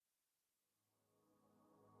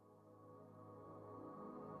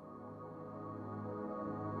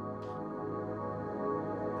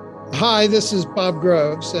Hi, this is Bob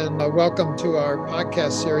Groves, and welcome to our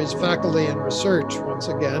podcast series, Faculty and Research, once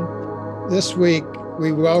again. This week,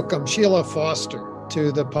 we welcome Sheila Foster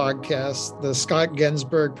to the podcast, the Scott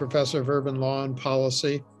Ginsberg Professor of Urban Law and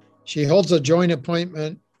Policy. She holds a joint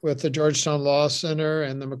appointment with the Georgetown Law Center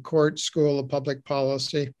and the McCourt School of Public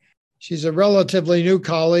Policy. She's a relatively new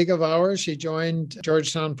colleague of ours. She joined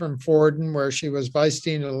Georgetown from Fordham, where she was vice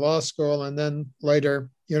dean of the law school and then later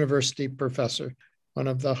university professor, one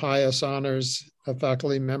of the highest honors a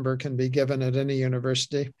faculty member can be given at any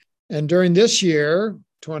university. And during this year,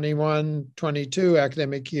 21-22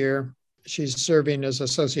 academic year, she's serving as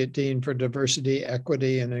Associate Dean for Diversity,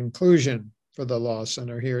 Equity, and Inclusion for the Law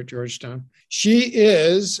Center here at Georgetown. She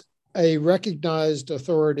is a recognized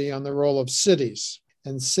authority on the role of cities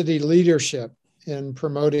and city leadership in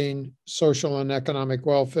promoting social and economic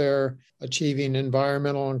welfare, achieving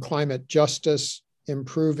environmental and climate justice,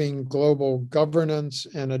 improving global governance,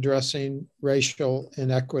 and addressing racial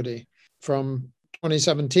inequity. From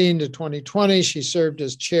 2017 to 2020, she served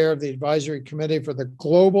as chair of the advisory committee for the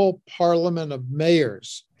Global Parliament of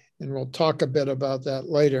Mayors, and we'll talk a bit about that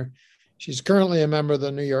later. She's currently a member of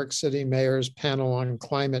the New York City Mayor's Panel on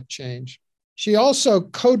Climate Change. She also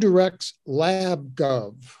co-directs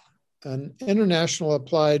LabGov, an international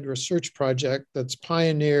applied research project that's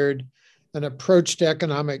pioneered an approach to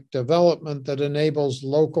economic development that enables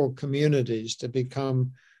local communities to become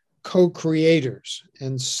co-creators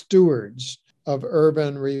and stewards of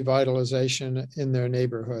urban revitalization in their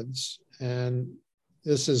neighborhoods. And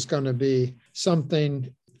this is going to be something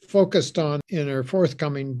focused on in her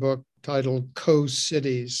forthcoming book titled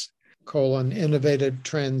Co-Cities, Innovative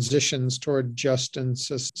Transitions Toward Just and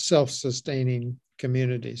Self-Sustaining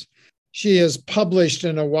Communities. She is published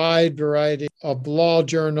in a wide variety of law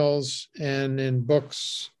journals and in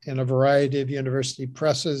books in a variety of university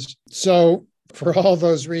presses. So for all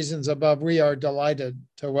those reasons above, we are delighted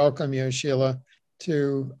to welcome you, Sheila,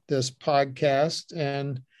 to this podcast.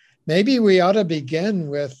 And maybe we ought to begin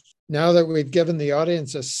with, now that we've given the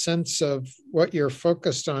audience a sense of what you're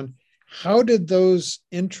focused on, how did those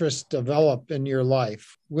interests develop in your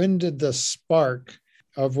life? When did the spark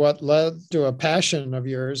of what led to a passion of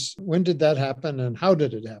yours, when did that happen and how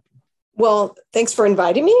did it happen? Well, thanks for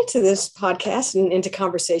inviting me to this podcast and into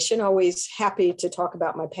conversation. Always happy to talk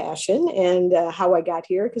about my passion and how I got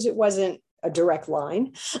here, because it wasn't a direct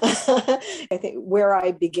line. I think where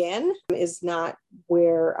I began is not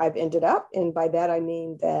where I've ended up. And by that, I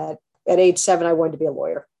mean that at age 7, I wanted to be a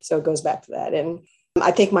lawyer. So it goes back to that. And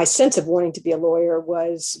I think my sense of wanting to be a lawyer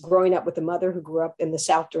was growing up with a mother who grew up in the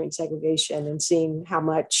South during segregation and seeing how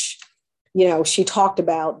much, she talked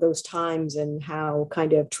about those times and how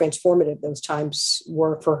kind of transformative those times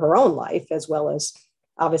were for her own life, as well as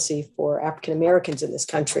obviously for African Americans in this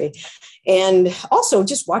country. And also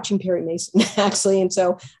just watching Perry Mason, actually. And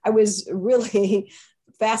so I was really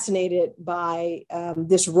fascinated by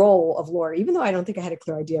this role of lawyer, even though I don't think I had a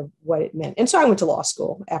clear idea of what it meant. And so I went to law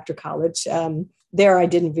school after college. There I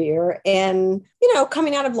did in Veer. And,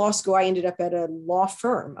 coming out of law school, I ended up at a law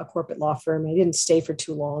firm, a corporate law firm. I didn't stay for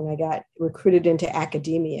too long. I got recruited into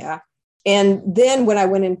academia. And then when I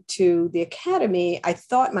went into the academy, I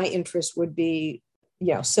thought my interest would be,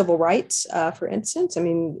 civil rights, for instance. I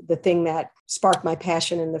mean, the thing that sparked my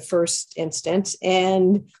passion in the first instance.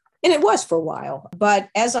 And it was for a while. But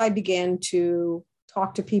as I began to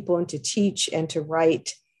talk to people and to teach and to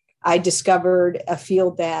write, I discovered a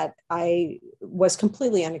field that I was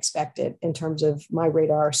completely unexpected in terms of my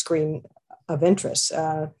radar screen of interest.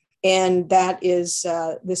 And that is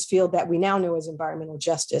this field that we now know as environmental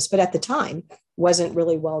justice, but at the time wasn't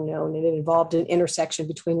really well known. And it involved an intersection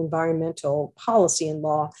between environmental policy and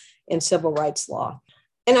law and civil rights law.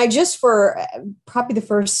 And I just, for probably the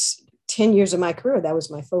first 10 years of my career, that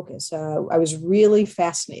was my focus. I was really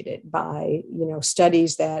fascinated by,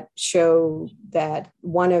 studies that show that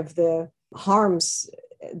one of the harms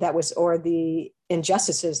that was, or the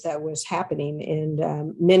injustices that was happening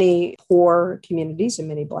in many poor communities and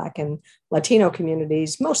many Black and Latino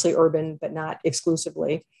communities, mostly urban, but not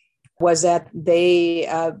exclusively, was that they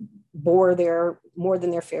bore more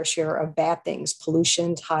than their fair share of bad things,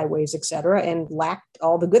 pollution, highways, et cetera, and lacked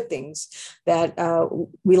all the good things that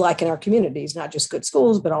we like in our communities, not just good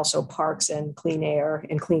schools, but also parks and clean air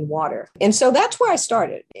and clean water. And so that's where I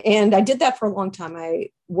started. And I did that for a long time. I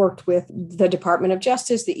worked with the Department of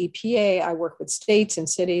Justice, the EPA. I worked with states and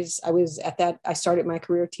cities. I started my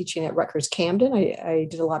career teaching at Rutgers Camden. I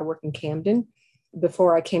did a lot of work in Camden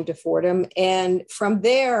before I came to Fordham. And from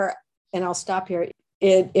there, and I'll stop here,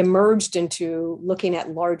 it emerged into looking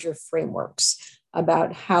at larger frameworks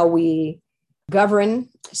about how we govern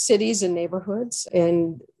cities and neighborhoods.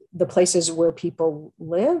 And the places where people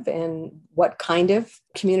live and what kind of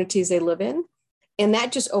communities they live in. And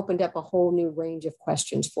that just opened up a whole new range of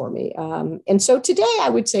questions for me. And so today I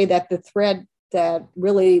would say that the thread that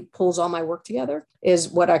really pulls all my work together is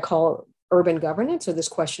what I call urban governance, or this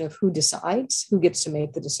question of who decides, who gets to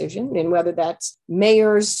make the decision, and whether that's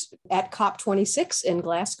mayors at COP26 in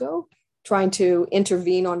Glasgow trying to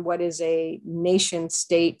intervene on what is a nation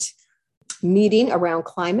state meeting around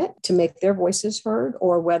climate to make their voices heard,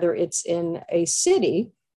 or whether it's in a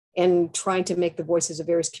city and trying to make the voices of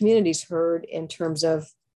various communities heard in terms of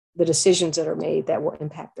the decisions that are made that will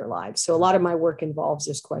impact their lives. So a lot of my work involves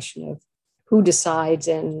this question of who decides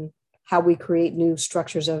and how we create new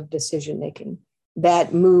structures of decision making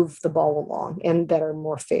that move the ball along and that are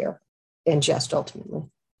more fair and just ultimately.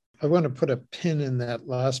 I want to put a pin in that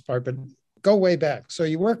last part, but go way back. So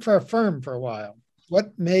you worked for a firm for a while.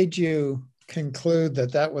 What made you conclude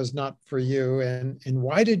that that was not for you? And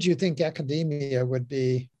why did you think academia would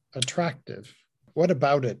be attractive? What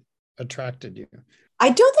about it attracted you? I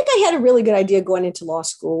don't think I had a really good idea going into law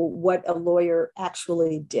school what a lawyer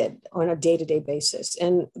actually did on a day-to-day basis.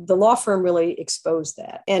 And the law firm really exposed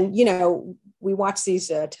that. And, we watch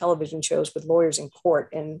these television shows with lawyers in court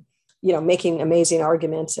and, making amazing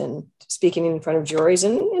arguments and speaking in front of juries.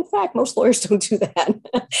 And in fact, most lawyers don't do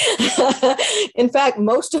that. In fact,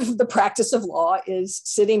 most of the practice of law is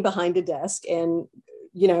sitting behind a desk and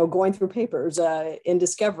going through papers in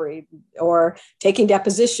discovery, or taking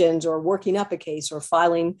depositions, or working up a case, or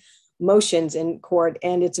filing motions in court.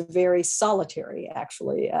 And it's a very solitary,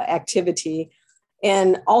 actually, activity.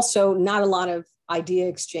 And also not a lot of idea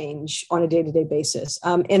exchange on a day-to-day basis.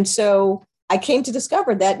 And so I came to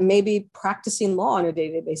discover that maybe practicing law on a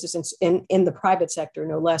day-to-day basis and in the private sector,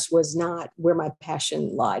 no less, was not where my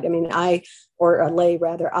passion lied. I mean, I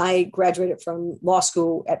graduated from law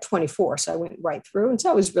school at 24. So I went right through. And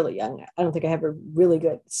so I was really young. I don't think I have a really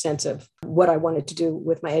good sense of what I wanted to do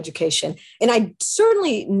with my education. And I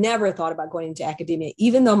certainly never thought about going into academia,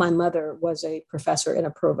 even though my mother was a professor and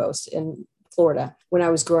a provost in Florida when I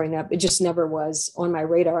was growing up. It just never was on my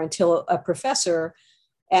radar until a professor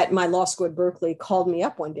at my law school at Berkeley called me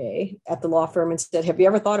up one day at the law firm and said, "Have you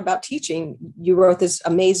ever thought about teaching? You wrote this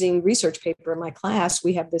amazing research paper in my class.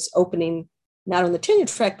 We have this opening, not on the tenure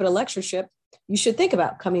track, but a lectureship. You should think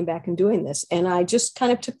about coming back and doing this." And I just kind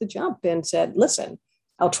of took the jump and said, "Listen,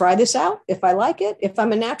 I'll try this out. If I like it, if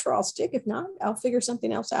I'm a natural, I'll stick. If not, I'll figure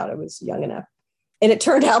something else out." I was young enough. And it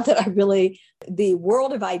turned out that the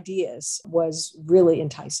world of ideas was really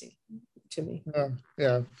enticing to me.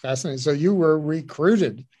 Yeah, fascinating. So you were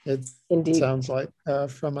recruited, it Indeed. Sounds like,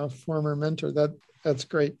 from a former mentor. That's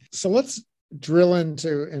great. So let's drill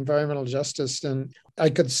into environmental justice. And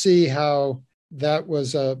I could see how that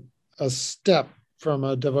was a step from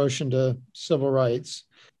a devotion to civil rights.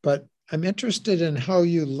 But I'm interested in how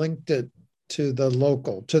you linked it to the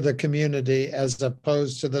local, to the community, as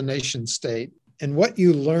opposed to the nation state, and what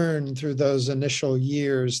you learned through those initial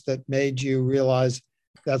years that made you realize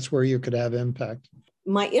that's where you could have impact.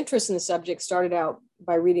 My interest in the subject started out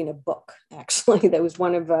by reading a book, actually. That was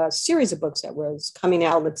one of a series of books that was coming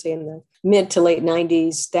out, let's say, in the mid to late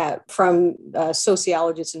 90s, that from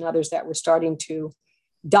sociologists and others that were starting to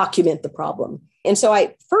document the problem. And so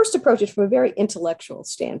I first approached it from a very intellectual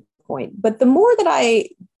standpoint. But the more that I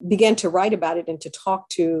began to write about it and to talk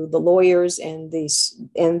to the lawyers and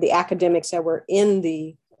the academics that were in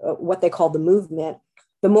the what they called the movement,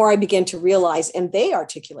 the more I began to realize, and they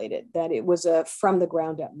articulated, that it was a from the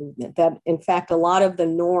ground up movement, that in fact, a lot of the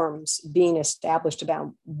norms being established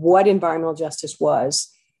about what environmental justice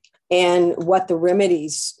was and what the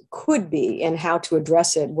remedies could be and how to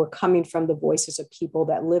address it were coming from the voices of people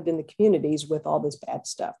that lived in the communities with all this bad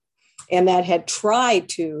stuff, and that had tried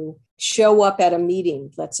to show up at a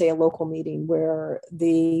meeting, let's say a local meeting, where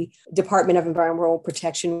the Department of Environmental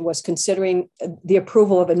Protection was considering the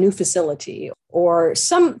approval of a new facility or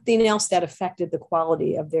something else that affected the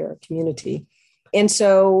quality of their community. And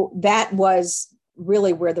so that was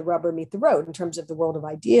really where the rubber met the road in terms of the world of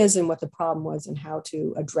ideas and what the problem was and how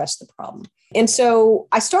to address the problem. And so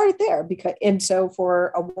I started there so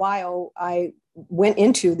for a while, I went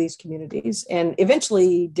into these communities and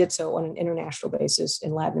eventually did so on an international basis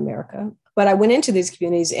in Latin America. But I went into these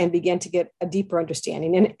communities and began to get a deeper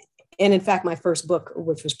understanding. And in fact, my first book,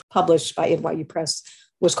 which was published by NYU Press,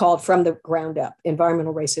 was called From the Ground Up: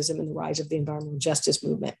 Environmental Racism and the Rise of the Environmental Justice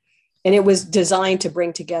Movement. And it was designed to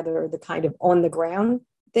bring together the kind of on the ground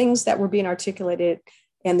things that were being articulated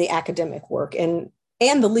and the academic work and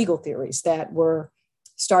the legal theories that were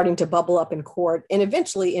starting to bubble up in court and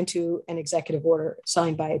eventually into an executive order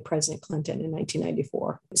signed by President Clinton in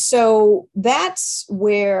 1994. So that's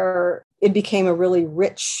where it became a really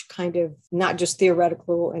rich kind of not just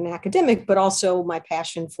theoretical and academic, but also my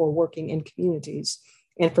passion for working in communities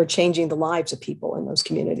and for changing the lives of people in those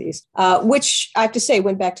communities, which I have to say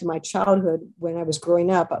went back to my childhood. When I was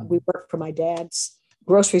growing up, we worked for my dad's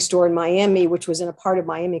grocery store in Miami, which was in a part of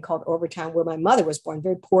Miami called Overtown, where my mother was born,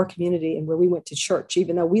 very poor community, and where we went to church.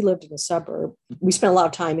 Even though we lived in a suburb, we spent a lot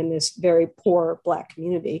of time in this very poor Black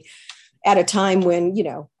community at a time when,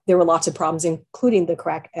 there were lots of problems, including the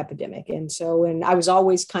crack epidemic. And I was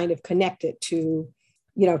always kind of connected to,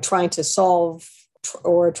 trying to solve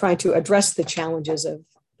or trying to address the challenges of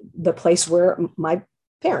the place where my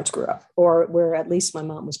parents grew up, or where at least my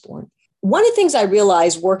mom was born. One of the things I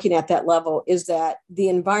realized working at that level is that the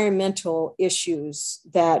environmental issues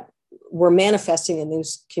that were manifesting in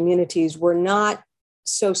these communities were not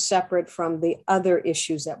so separate from the other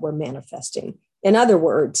issues that were manifesting. In other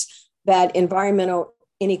words, that environmental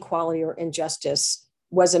inequality or injustice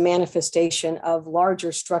was a manifestation of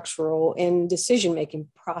larger structural and decision-making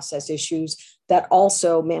process issues that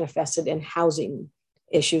also manifested in housing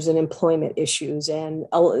issues and employment issues. And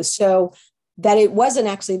so that it wasn't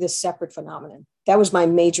actually this separate phenomenon. That was my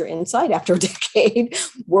major insight after a decade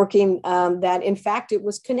working, that in fact, it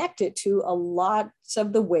was connected to a lot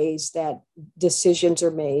of the ways that decisions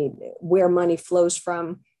are made, where money flows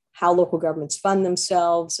from, how local governments fund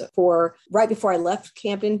themselves. Right before I left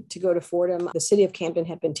Camden to go to Fordham, the city of Camden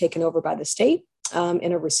had been taken over by the state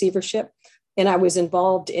in a receivership. And I was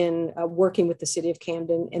involved in working with the city of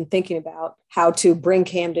Camden and thinking about how to bring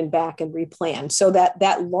Camden back and replan. So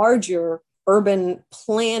that larger urban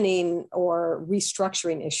planning or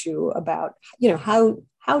restructuring issue about,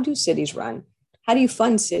 how do cities run? How do you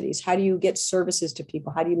fund cities? How do you get services to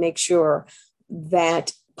people? How do you make sure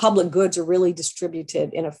that public goods are really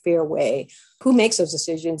distributed in a fair way? Who makes those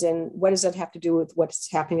decisions? And what does that have to do with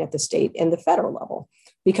what's happening at the state and the federal level?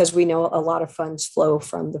 Because we know a lot of funds flow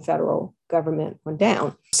from the federal government on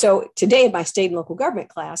down. So today in my state and local government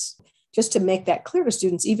class, just to make that clear to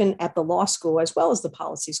students, even at the law school, as well as the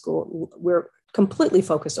policy school, we're completely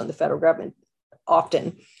focused on the federal government,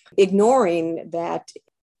 often ignoring that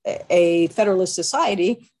a federalist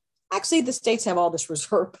society, actually the states have all this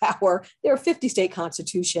reserve power. There are 50 state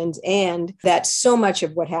constitutions, and that so much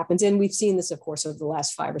of what happens, and we've seen this, of course, over the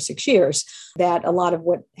last 5 or 6 years, that a lot of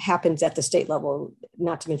what happens at the state level,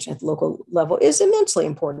 not to mention at the local level, is immensely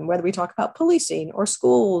important, whether we talk about policing or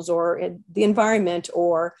schools or the environment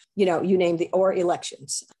or, you name or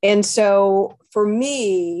elections. And so for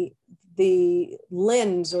me, the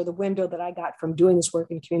lens or the window that I got from doing this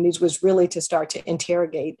work in communities was really to start to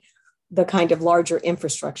interrogate the kind of larger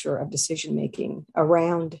infrastructure of decision-making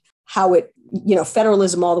around how it,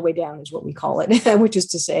 federalism all the way down is what we call it, which is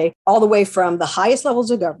to say all the way from the highest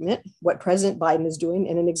levels of government, what President Biden is doing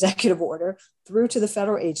in an executive order, through to the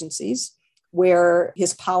federal agencies where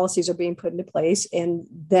his policies are being put into place. And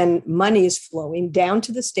then money is flowing down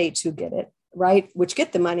to the states who get it, right, which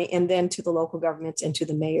get the money, and then to the local governments and to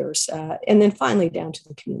the mayors, and then finally down to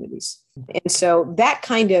the communities. And so that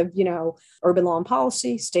kind of, urban law and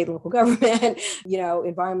policy, state and local government,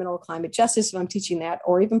 environmental climate justice, if I'm teaching that,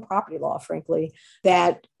 or even property law, frankly,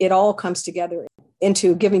 that it all comes together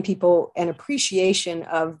into giving people an appreciation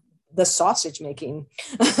of the sausage making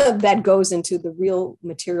that goes into the real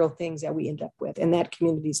material things that we end up with and that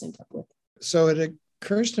communities end up with. So it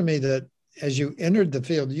occurs to me that as you entered the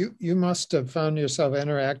field, you must have found yourself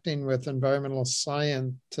interacting with environmental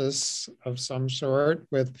scientists of some sort,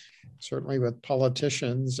 certainly with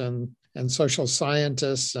politicians and social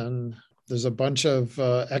scientists, and there's a bunch of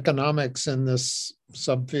economics in this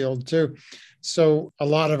subfield too. So a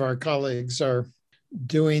lot of our colleagues are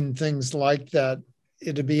doing things like that.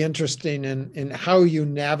 It'd be interesting in how you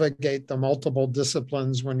navigate the multiple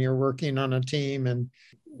disciplines when you're working on a team, and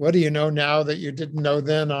what do you know now that you didn't know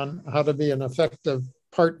then on how to be an effective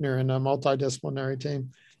partner in a multidisciplinary team?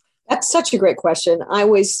 That's such a great question. I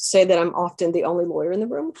always say that I'm often the only lawyer in the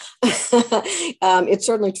room. It's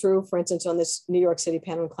certainly true, for instance, on this New York City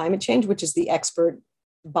panel on climate change, which is the expert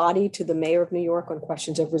body to the mayor of New York on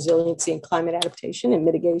questions of resiliency and climate adaptation and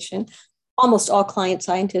mitigation. Almost all climate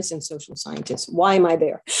scientists and social scientists. Why am I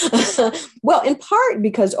there? Well, in part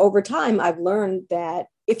because over time, I've learned that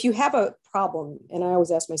if you have a problem, and I always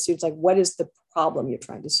ask my students, like, what is the problem you're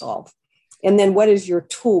trying to solve? And then what is your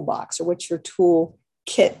toolbox, or what's your tool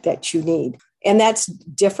kit that you need? And that's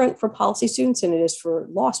different for policy students than it is for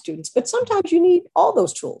law students. But sometimes you need all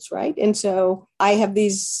those tools, right? And so I have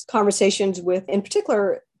these conversations with, in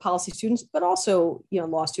particular, policy students, but also,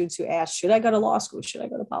 law students who ask, should I go to law school? Should I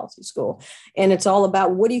go to policy school? And it's all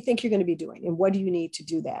about, what do you think you're going to be doing? And what do you need to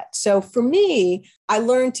do that? So for me, I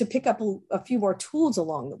learned to pick up a few more tools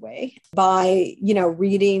along the way by,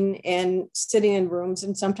 reading and sitting in rooms,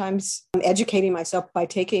 and sometimes educating myself by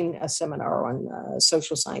taking a seminar on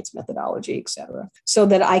social science methodology, et cetera, so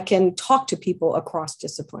that I can talk to people across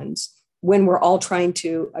disciplines when we're all trying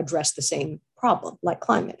to address the same problem, like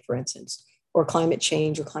climate, for instance, or climate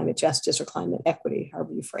change, or climate justice, or climate equity,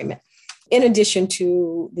 however you frame it. In addition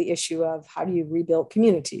to the issue of how do you rebuild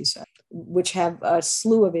communities, which have a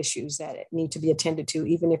slew of issues that need to be attended to,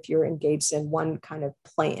 even if you're engaged in one kind of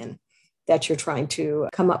plan that you're trying to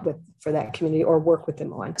come up with for that community or work with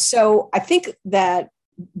them on. So I think that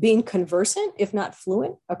being conversant, if not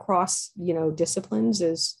fluent, across, disciplines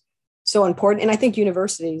is so important. And I think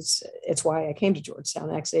universities, it's why I came to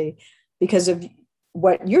Georgetown, actually, because of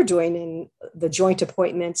what you're doing in the joint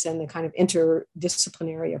appointments and the kind of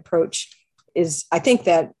interdisciplinary approach is, I think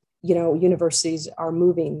that, universities are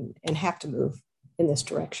moving and have to move in this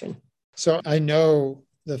direction. So I know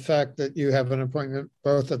the fact that you have an appointment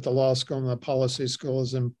both at the law school and the policy school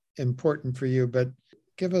is important for you, but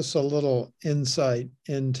give us a little insight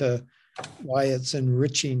into why it's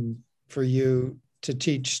enriching for you to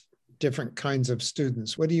teach different kinds of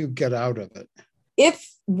students. What do you get out of it? If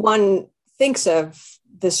one thinks of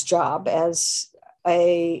this job as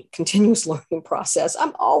a continuous learning process,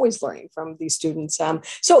 I'm always learning from these students.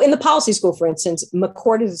 So in the policy school, for instance,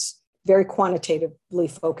 McCourt is very quantitatively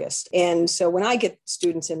focused. And so when I get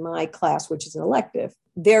students in my class, which is an elective,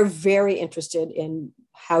 they're very interested in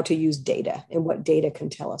how to use data and what data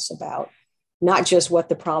can tell us about not just what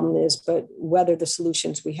the problem is, but whether the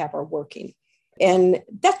solutions we have are working. And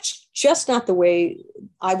that's just not the way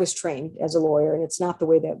I was trained as a lawyer. And it's not the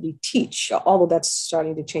way that we teach, although that's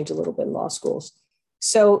starting to change a little bit in law schools.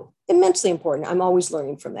 So immensely important. I'm always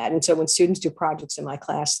learning from that. And so when students do projects in my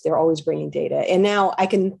class, they're always bringing data. And now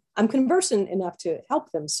I'm conversant enough to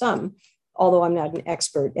help them some, although I'm not an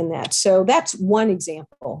expert in that. So that's one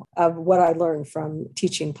example of what I learned from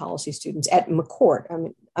teaching policy students at McCourt.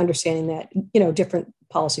 I'm understanding that, different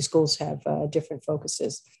policy schools have different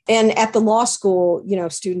focuses. And at the law school,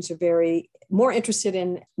 students are more interested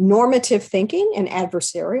in normative thinking and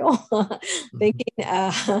adversarial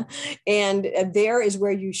thinking. And there is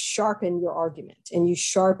where you sharpen your argument and you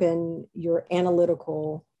sharpen your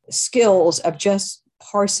analytical skills of just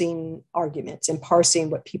parsing arguments and parsing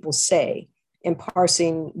what people say and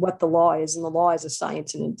parsing what the law is. And the law is a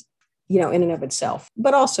science in and of itself,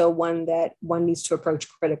 but also one that one needs to approach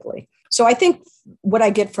critically. So I think what I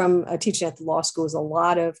get from teaching at the law school is a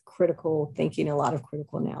lot of critical thinking, a lot of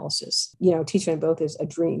critical analysis. Teaching both is a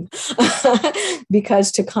dream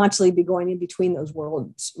because to constantly be going in between those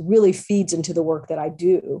worlds really feeds into the work that I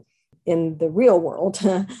do in the real world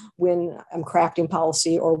when I'm crafting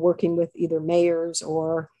policy or working with either mayors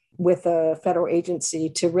or with a federal agency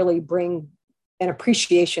to really bring an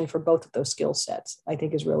appreciation for both of those skill sets, I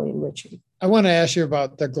think is really enriching. I want to ask you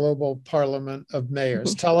about the Global Parliament of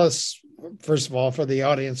Mayors. Tell us, first of all, for the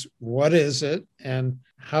audience, what is it and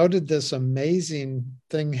how did this amazing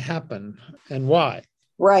thing happen and why?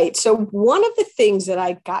 Right. So one of the things that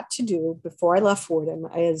I got to do before I left Fordham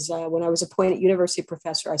is when I was appointed university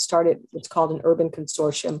professor, I started what's called an urban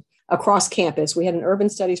consortium across campus. We had an urban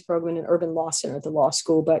studies program and an urban law center at the law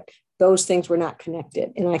school, but those things were not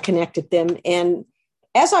connected. And I connected them. And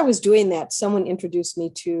as I was doing that, someone introduced me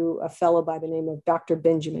to a fellow by the name of Dr.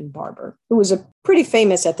 Benjamin Barber, who was a pretty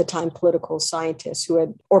famous at the time political scientist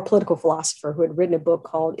or political philosopher who had written a book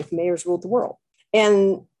called If Mayors Ruled the World.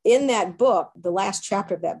 And in that book, the last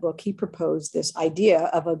chapter of that book, he proposed this idea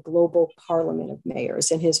of a global parliament of mayors.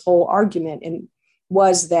 And his whole argument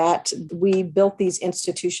was that we built these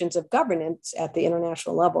institutions of governance at the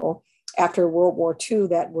international level after World War II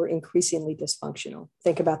that were increasingly dysfunctional.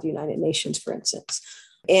 Think about the United Nations, for instance.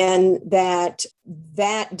 And that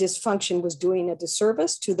dysfunction was doing a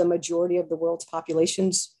disservice to the majority of the world's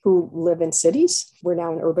populations who live in cities. We're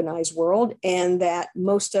now an urbanized world, and that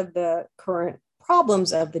most of the current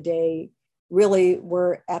problems of the day really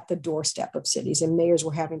were at the doorstep of cities, and mayors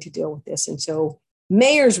were having to deal with this. And so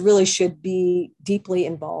mayors really should be deeply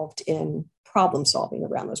involved in problem solving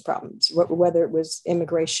around those problems, whether it was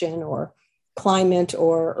immigration or climate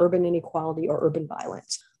or urban inequality or urban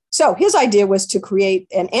violence. So his idea was to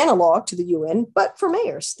create an analog to the UN, but for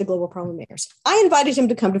mayors, the Global Parliament of Mayors. I invited him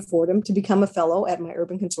to come to Fordham to become a fellow at my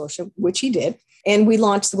urban consortium, which he did. And we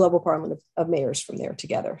launched the Global Parliament of Mayors from there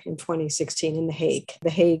together in 2016 in The Hague. The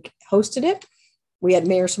Hague hosted it. We had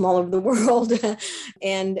mayors from all over the world.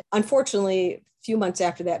 And unfortunately, few months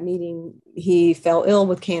after that meeting, he fell ill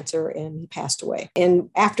with cancer and he passed away. And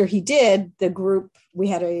after he did, the group, we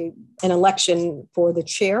had an election for the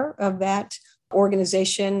chair of that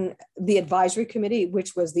organization, the advisory committee,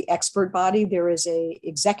 which was the expert body. There is a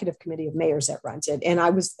executive committee of mayors that runs it. And I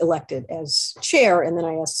was elected as chair. And then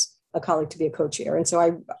I asked a colleague to be a co-chair. And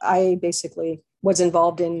so I basically was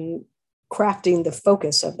involved in crafting the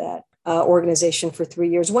focus of that organization for 3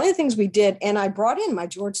 years. One of the things we did, and I brought in my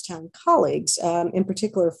Georgetown colleagues, in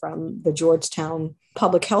particular from the Georgetown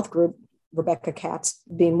Public Health Group, Rebecca Katz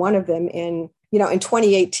being one of them. And, in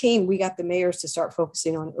 2018, we got the mayors to start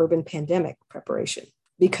focusing on urban pandemic preparation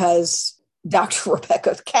because Dr.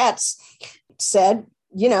 Rebecca Katz said,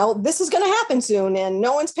 this is going to happen soon and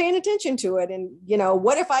no one's paying attention to it. And,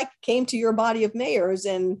 what if I came to your body of mayors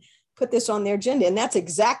and put this on their agenda? And that's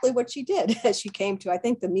exactly what she did. She came to, I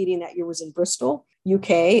think the meeting that year was in Bristol,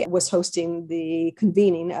 UK, was hosting the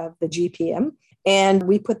convening of the GPM. And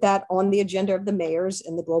we put that on the agenda of the mayors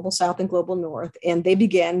in the Global South and Global North. And they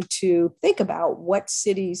began to think about what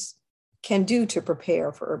cities can do to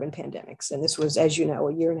prepare for urban pandemics. And this was, as you know,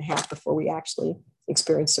 a year and a half before we actually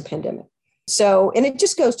experienced a pandemic. So, and it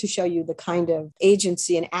just goes to show you the kind of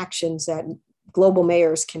agency and actions that global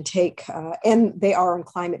mayors can take, and they are on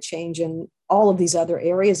climate change and all of these other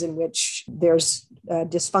areas in which there's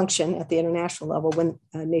dysfunction at the international level when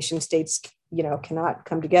nation states, cannot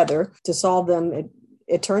come together to solve them.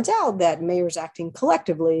 It turns out that mayors acting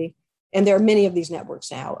collectively, and there are many of these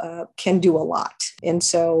networks now, can do a lot. And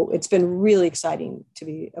so it's been really exciting to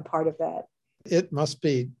be a part of that. It must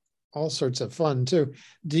be all sorts of fun too.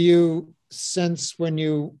 Do you sense when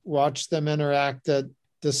you watch them interact that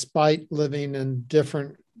despite living in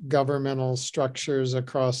different governmental structures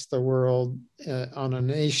across the world on a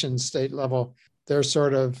nation state level, they're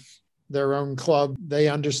sort of their own club? They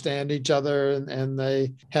understand each other and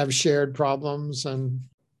they have shared problems and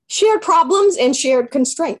shared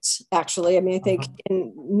constraints, actually. I mean, I think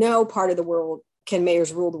in no part of the world can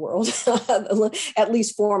mayors rule the world, at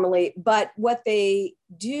least formally. But what they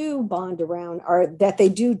do bond around are that they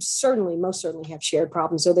do most certainly have shared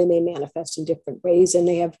problems, so they may manifest in different ways, and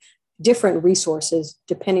they have different resources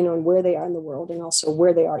depending on where they are in the world and also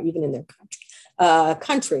where they are even in their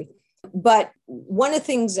country. But one of the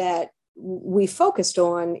things that we focused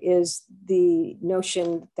on is the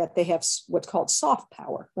notion that they have what's called soft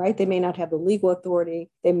power, right? They may not have the legal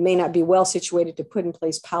authority. They may not be well situated to put in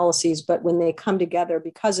place policies, but when they come together,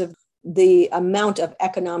 because of the amount of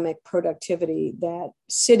economic productivity that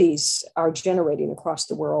cities are generating across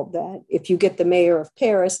the world, that if you get the mayor of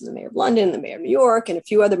Paris and the mayor of London, the mayor of New York, and a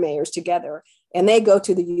few other mayors together, and they go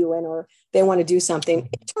to the UN or they want to do something,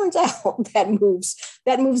 it turns out that moves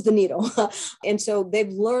the needle. And so they've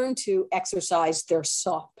learned to exercise their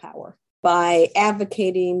soft power by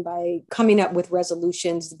advocating, by coming up with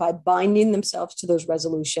resolutions, by binding themselves to those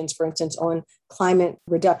resolutions, for instance, on climate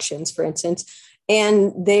reductions, for instance.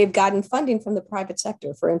 And they've gotten funding from the private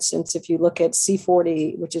sector. For instance, if you look at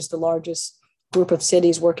C40, which is the largest group of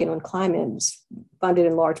cities working on climate, funded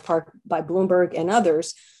in large part by Bloomberg and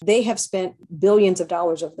others, they have spent billions of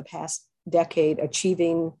dollars over the past decade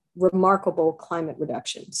achieving remarkable climate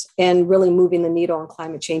reductions and really moving the needle on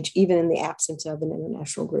climate change, even in the absence of an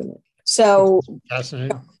international agreement. So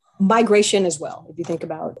fascinating. Migration as well. If you think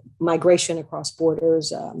about migration across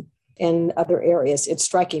borders and other areas, it's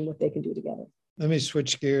striking what they can do together. Let me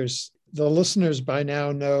switch gears. The listeners by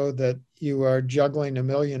now know that you are juggling a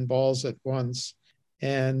million balls at once.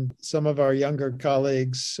 And some of our younger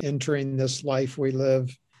colleagues entering this life we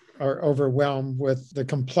live are overwhelmed with the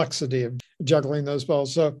complexity of juggling those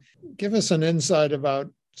balls. So give us an insight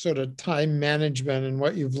about sort of time management and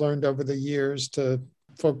what you've learned over the years to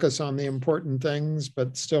focus on the important things,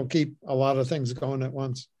 but still keep a lot of things going at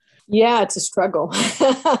once. Yeah, it's a struggle.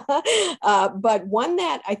 But one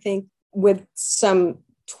that I think with some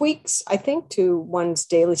tweaks, I think, to one's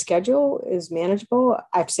daily schedule is manageable.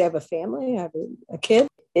 I have a family, I have a kid.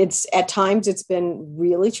 At times it's been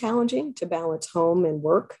really challenging to balance home and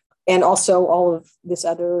work, and also all of this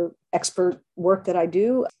other expert work that I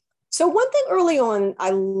do. So one thing early on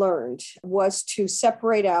I learned was to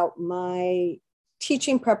separate out my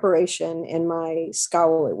teaching preparation and my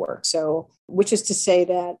scholarly work. So, which is to say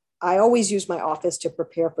that I always used my office to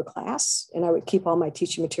prepare for class, and I would keep all my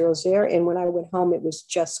teaching materials there. And when I went home, it was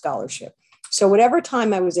just scholarship. So whatever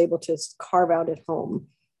time I was able to carve out at home,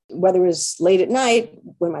 whether it was late at night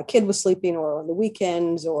when my kid was sleeping or on the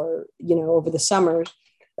weekends or, over the summers,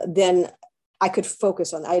 then I could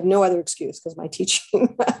focus on, I had no other excuse because my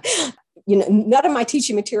teaching none of my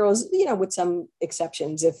teaching materials, with some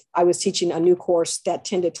exceptions, if I was teaching a new course, that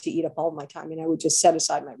tended to eat up all of my time and I would just set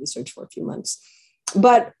aside my research for a few months.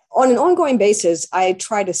 But on an ongoing basis, I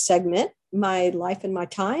try to segment my life and my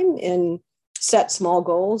time and set small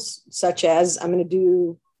goals, such as I'm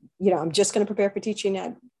just going to prepare for teaching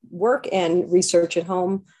at work and research at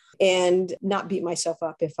home, and not beat myself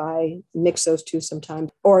up if I mix those two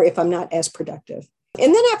sometimes, or if I'm not as productive.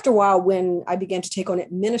 And then after a while, when I began to take on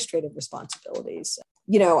administrative responsibilities,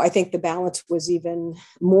 I think the balance was even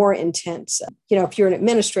more intense. If you're an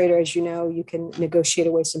administrator, as you know, you can negotiate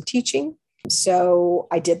away some teaching. So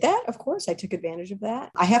I did that, of course. I took advantage of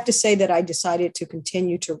that. I have to say that I decided to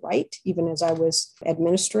continue to write even as I was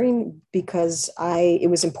administering, because it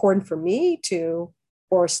was important for me to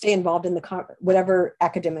stay involved in whatever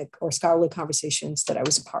academic or scholarly conversations that I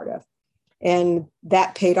was a part of. And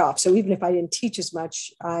that paid off. So even if I didn't teach as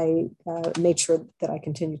much, I made sure that I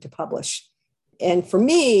continued to publish. And for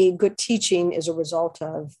me, good teaching is a result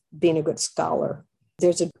of being a good scholar.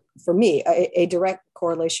 There's for me, a direct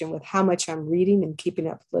correlation with how much I'm reading and keeping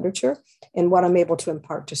up with literature and what I'm able to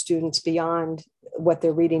impart to students beyond what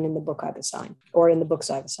they're reading in the book I've assigned or in the books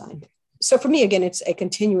I've assigned. So for me, again, it's a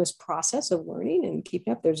continuous process of learning and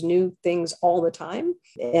keeping up. There's new things all the time.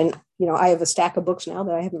 And, I have a stack of books now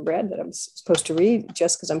that I haven't read that I'm supposed to read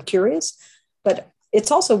just because I'm curious. But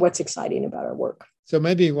it's also what's exciting about our work. So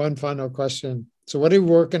maybe one final question. So what are you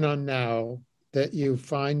working on now that you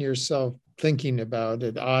find yourself thinking about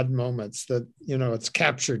at odd moments that, it's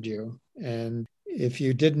captured you? And if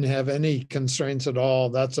you didn't have any constraints at all,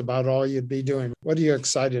 that's about all you'd be doing. What are you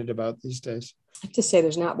excited about these days? I have to say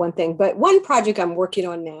there's not one thing, but one project I'm working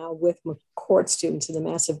on now with McCourt students in the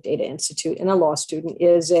Massive Data Institute and a law student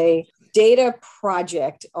is a data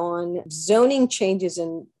project on zoning changes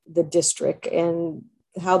in the district and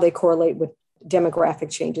how they correlate with demographic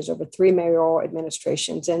changes over 3 mayoral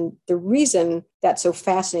administrations. And the reason that's so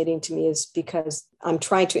fascinating to me is because I'm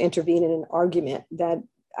trying to intervene in an argument that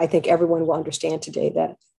I think everyone will understand today,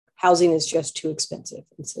 that housing is just too expensive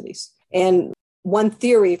in cities. And one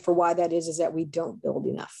theory for why that is that we don't build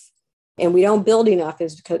enough. And we don't build enough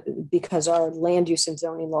is because our land use and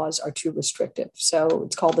zoning laws are too restrictive. So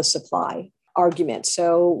it's called the supply argument.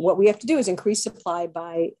 So what we have to do is increase supply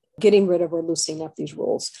by getting rid of or loosening up these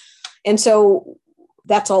rules. And so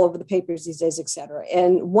that's all over the papers these days, et cetera.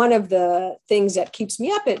 And one of the things that keeps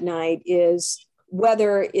me up at night is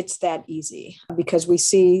whether it's that easy, because we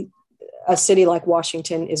see a city like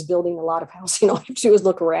Washington is building a lot of housing. All you have to do is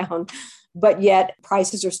look around. But yet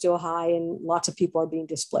prices are still high and lots of people are being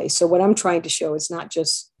displaced. So what I'm trying to show is not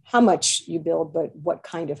just how much you build, but what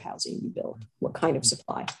kind of housing you build, what kind of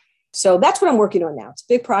supply. So that's what I'm working on now. It's a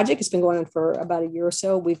big project. It's been going on for about a year or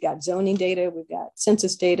so. We've got zoning data. We've got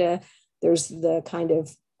census data. There's the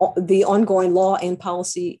the ongoing law and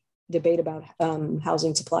policy debate about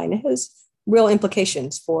housing supply. And it has real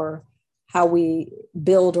implications for how we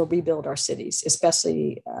build or rebuild our cities,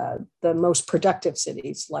 especially the most productive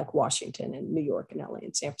cities like Washington and New York and LA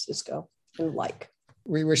and San Francisco and like.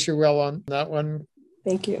 We wish you well on that one.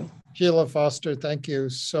 Thank you. Sheila Foster, thank you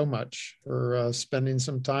so much for spending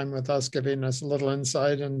some time with us, giving us a little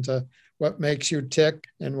insight into what makes you tick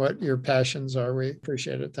and what your passions are. We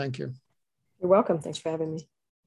appreciate it. Thank you. You're welcome. Thanks for having me.